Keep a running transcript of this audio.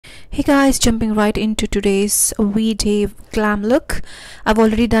Hey guys, jumping right into today's weekday glam look. I've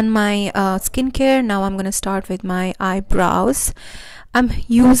already done my skincare. Now I'm gonna start with my eyebrows. I'm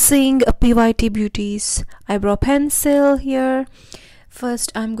using a PYT Beauty's eyebrow pencil here.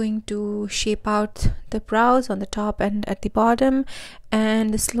 First I'm going to shape out the brows on the top and at the bottom,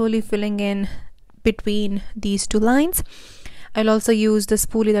 and slowly filling in between these two lines. I'll also use the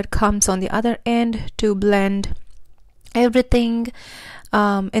spoolie that comes on the other end to blend everything.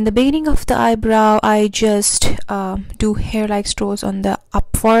 In the beginning of the eyebrow, I just do hair-like strokes on the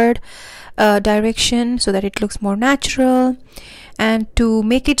upward direction so that it looks more natural. And to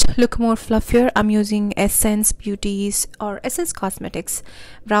make it look more fluffier, I'm using Essence Beauty's or Essence Cosmetics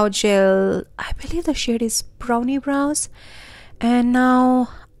brow gel. I believe the shade is Brownie Brows. And now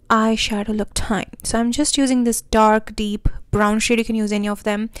eyeshadow look time. So I'm just using this dark deep brown shade. You can use any of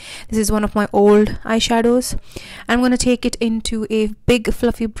them. This is one of my old eyeshadows. I'm going to take it into a big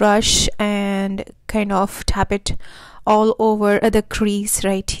fluffy brush and kind of tap it all over the crease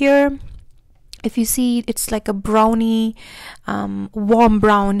right here. If you see, it's like a browny warm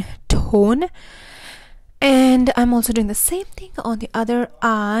brown tone. And I'm also doing the same thing on the other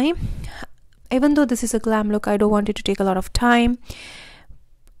eye. Even though this is a glam look, I don't want it to take a lot of time.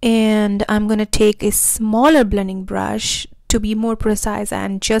 And I'm going to take a smaller blending brush to be more precise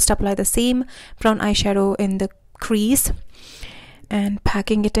and just apply the same brown eyeshadow in the crease and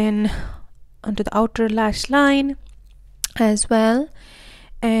packing it in onto the outer lash line as well.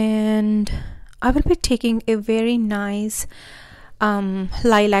 And I will be taking a very nice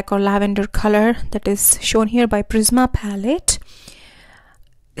lilac or lavender color that is shown here by Prisma palette.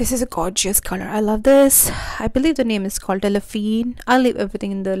 This is a gorgeous color. I love this. I believe the name is called Delphine. I'll leave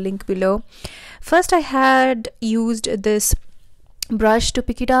everything in the link below. First, I had used this brush to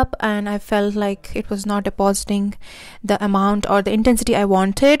pick it up and I felt like it was not depositing the amount or the intensity I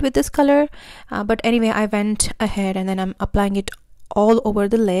wanted with this color. But anyway, I went ahead and then I'm applying it all over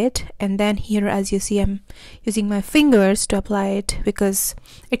the lid. And then here, as you see, I'm using my fingers to apply it because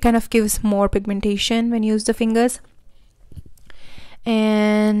it kind of gives more pigmentation when you use the fingers.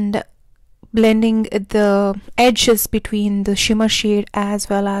 And blending the edges between the shimmer shade as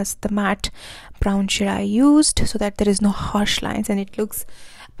well as the matte brown shade I used so that there is no harsh lines and it looks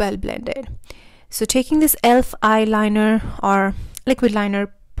well blended. So taking this e.l.f. eyeliner or liquid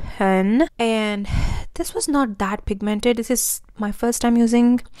liner pen, and this was not that pigmented. This is my first time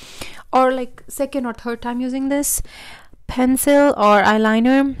using, or like second or third time using this pencil or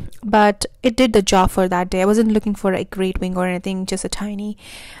eyeliner, but it did the job for that day. I wasn't looking for a great wing or anything, just a tiny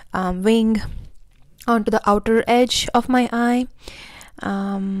wing onto the outer edge of my eye.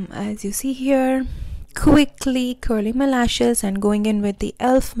 As you see here, quickly curling my lashes and going in with the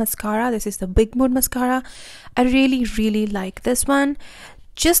e.l.f. mascara. This is the Big Mood mascara. I really like this one.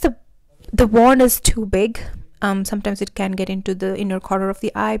 Just the wand is too big. Sometimes it can get into the inner corner of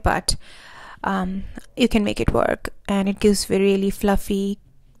the eye, but you can make it work, and it gives really fluffy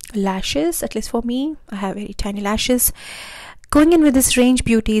lashes. At least for me, I have very tiny lashes. Going in with this Range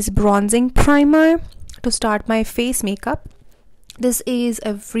Beauty's bronzing primer to start my face makeup. This is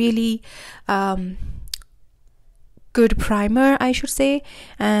a really good primer, I should say,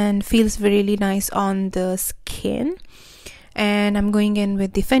 and feels really nice on the skin. And I'm going in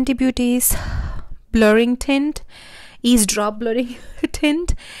with the Fenty Beauty's blurring tint, eavesdrop blurring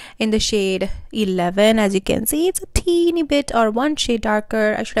tint in the shade 11. As you can see, it's a teeny bit or one shade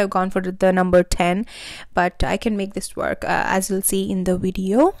darker. I should have gone for the number 10, but I can make this work, as you'll see in the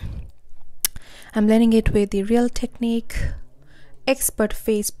video. I'm blending it with the Real Technique Expert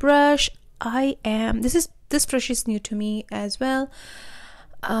Face Brush. This brush is new to me as well.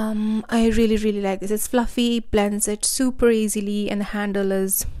 I really like this. It's fluffy, blends it super easily, and the handle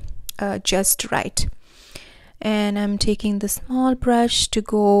is just right. And I'm taking the small brush to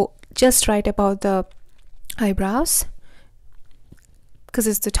go just right about the eyebrows because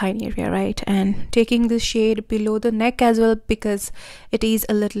it's the tiny area, right? And taking the shade below the neck as well because it is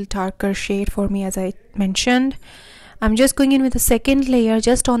a little darker shade for me, as I mentioned. I'm just going in with the second layer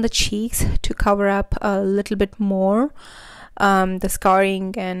just on the cheeks to cover up a little bit more the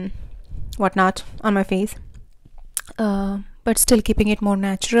scarring and whatnot on my face, but still keeping it more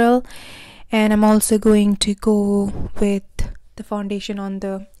natural. And I'm also going to go with the foundation on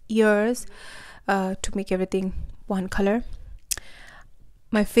the ears to make everything one color.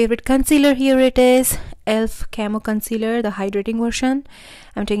 My favorite concealer here, it is e.l.f. Camo concealer, the hydrating version.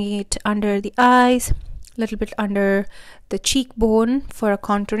 I'm taking it under the eyes, a little bit under the cheekbone for a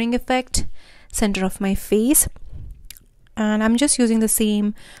contouring effect, center of my face. And I'm just using the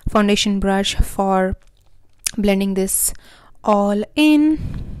same foundation brush for blending this all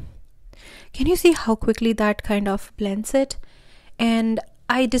in. Can you see how quickly that kind of blends it? And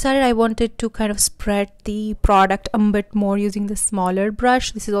I decided I wanted to kind of spread the product a bit more using the smaller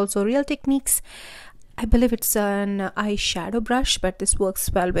brush. This is also Real Techniques. I believe it's an eyeshadow brush, but this works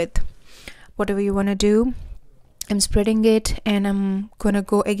well with whatever you want to do. I'm spreading it, and I'm gonna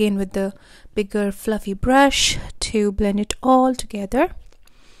go again with the bigger fluffy brush to blend it all together.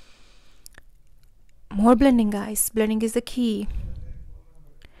 More blending, guys. Blending is the key.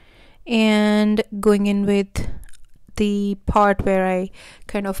 And going in with the part where I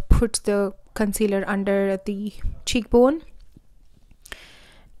kind of put the concealer under the cheekbone.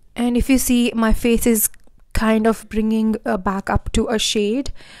 And if you see, my face is kind of bringing back up to a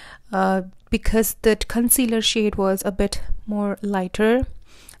shade because that concealer shade was a bit more lighter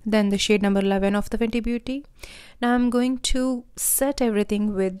than the shade number 11 of the Fenty Beauty. Now I'm going to set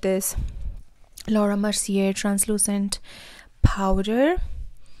everything with this Laura Mercier translucent powder.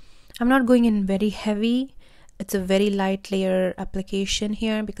 I'm not going in very heavy. It's a very light layer application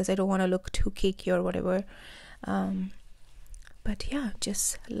here because I don't want to look too cakey or whatever. But yeah,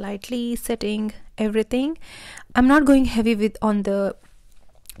 just lightly setting everything. I'm not going heavy with on the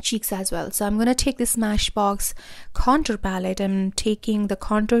cheeks as well. So I'm going to take this Smashbox contour palette. I'm taking the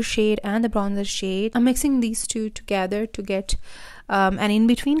contour shade and the bronzer shade. I'm mixing these two together to get an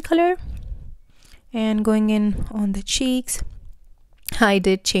in-between color. And going in on the cheeks. I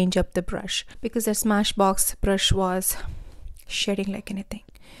did change up the brush because the Smashbox brush was shedding like anything.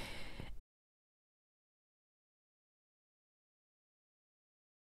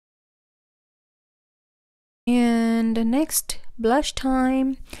 And next, blush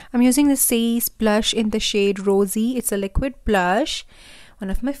time. I'm using the Saie blush in the shade Rosy. It's a liquid blush, one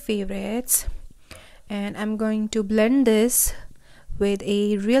of my favorites. And I'm going to blend this with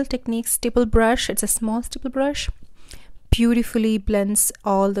a Real Techniques stipple brush. It's a small stipple brush. Beautifully blends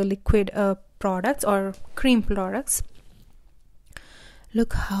all the liquid products or cream products.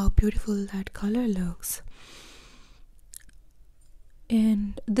 Look how beautiful that color looks.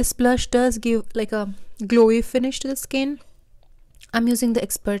 And this blush does give like a glowy finish to the skin. I'm using the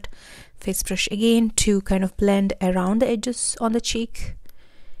Expert face brush again to kind of blend around the edges on the cheek.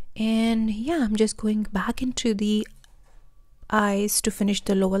 And yeah, I'm just going back into the eyes to finish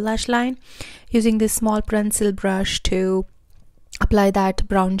the lower lash line using this small pencil brush to apply that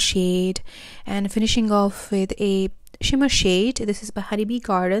brown shade, and finishing off with a shimmer shade. This is by HoneyBee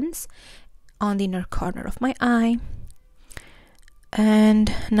Gardens on the inner corner of my eye.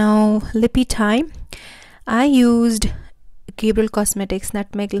 And now lippy time. I used Gabriel Cosmetics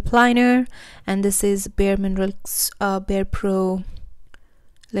Nutmeg Lipliner, and this is BareMinerals Bare Pro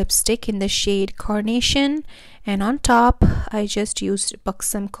lipstick in the shade Carnation. And on top I just used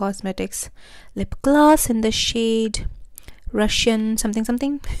Buxom Cosmetics lip gloss in the shade Russian something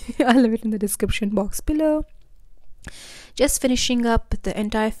something. I'll leave it in the description box below. Just finishing up the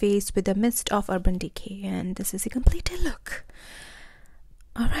entire face with a mist of Urban Decay, and this is a completed look.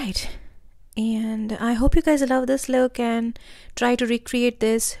 Alright, and I hope you guys love this look and try to recreate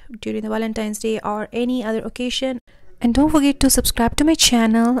this during the Valentine's Day or any other occasion. And don't forget to subscribe to my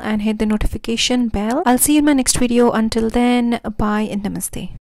channel and hit the notification bell. I'll see you in my next video. Until then, bye and namaste.